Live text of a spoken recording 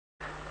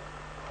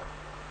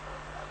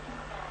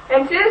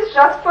And this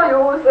just for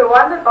you, the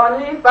one and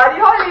only Buddy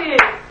Holly.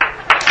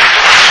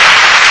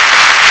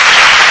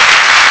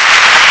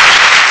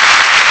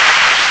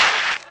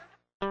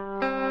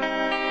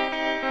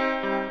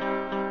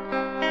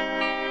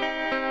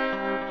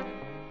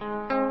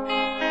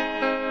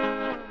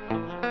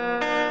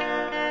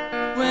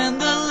 When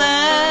the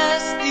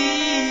last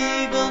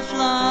eagle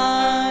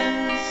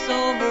flies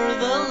over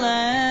the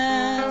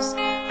last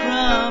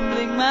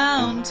crumbling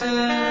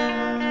mountain,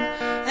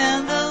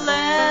 and the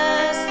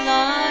last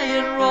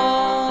lion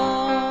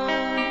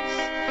roars,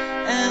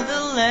 and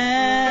the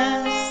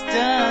last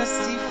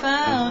dusty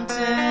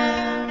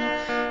fountain,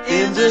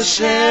 in the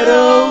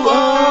shadow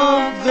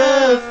of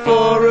the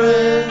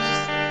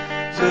forest,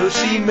 so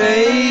she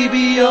may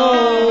be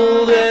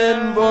old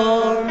and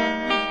born,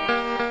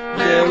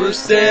 there will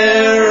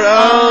stare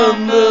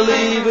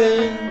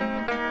unbelieving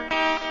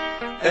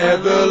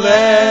at the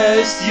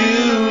last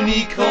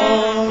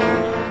unicorn.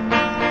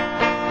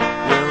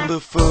 When the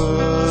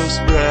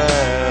first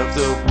breath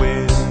of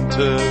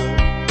winter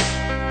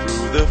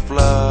through the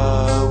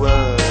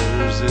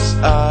flowers is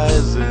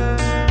rising,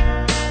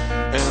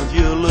 and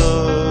you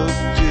look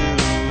to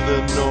the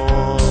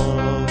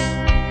north,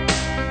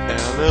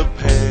 and a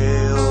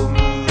pale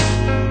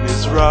moon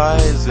is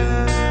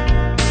rising,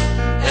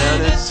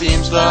 and it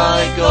seems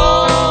like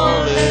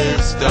all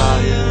is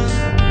dying,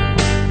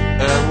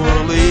 and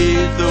we'll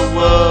leave the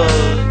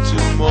world to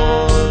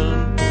mourn.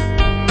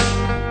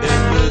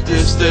 In the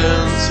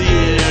distance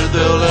hear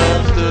the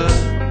laughter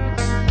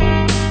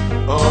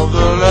of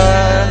the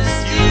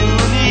last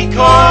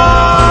unicorn.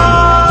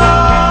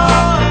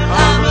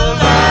 I'm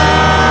alive,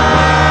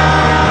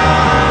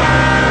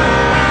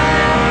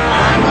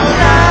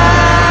 I'm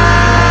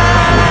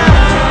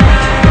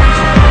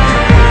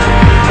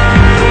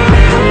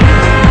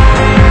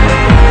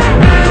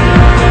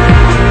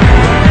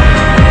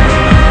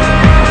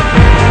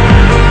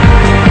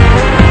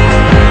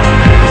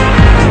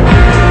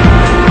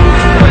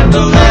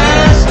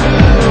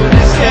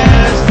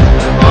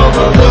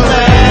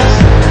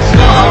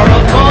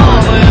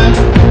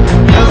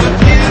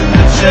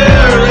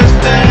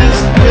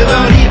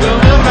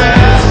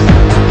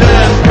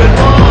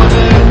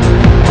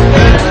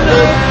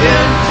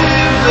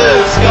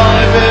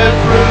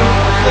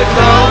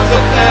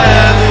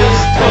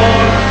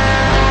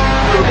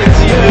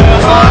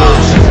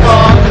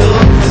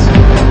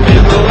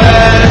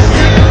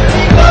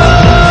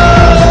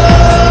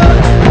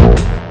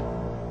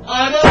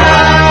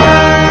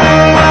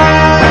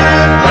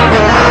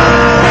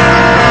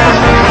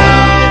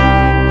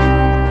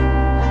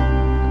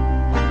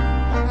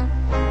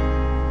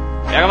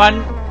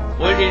Mann,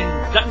 hol den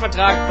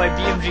Plattenvertrag bei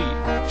BMG.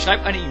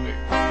 Schreib eine E-Mail.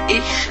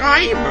 Ich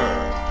schreibe.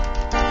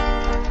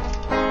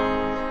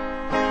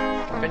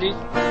 Fertig?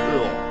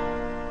 Ja.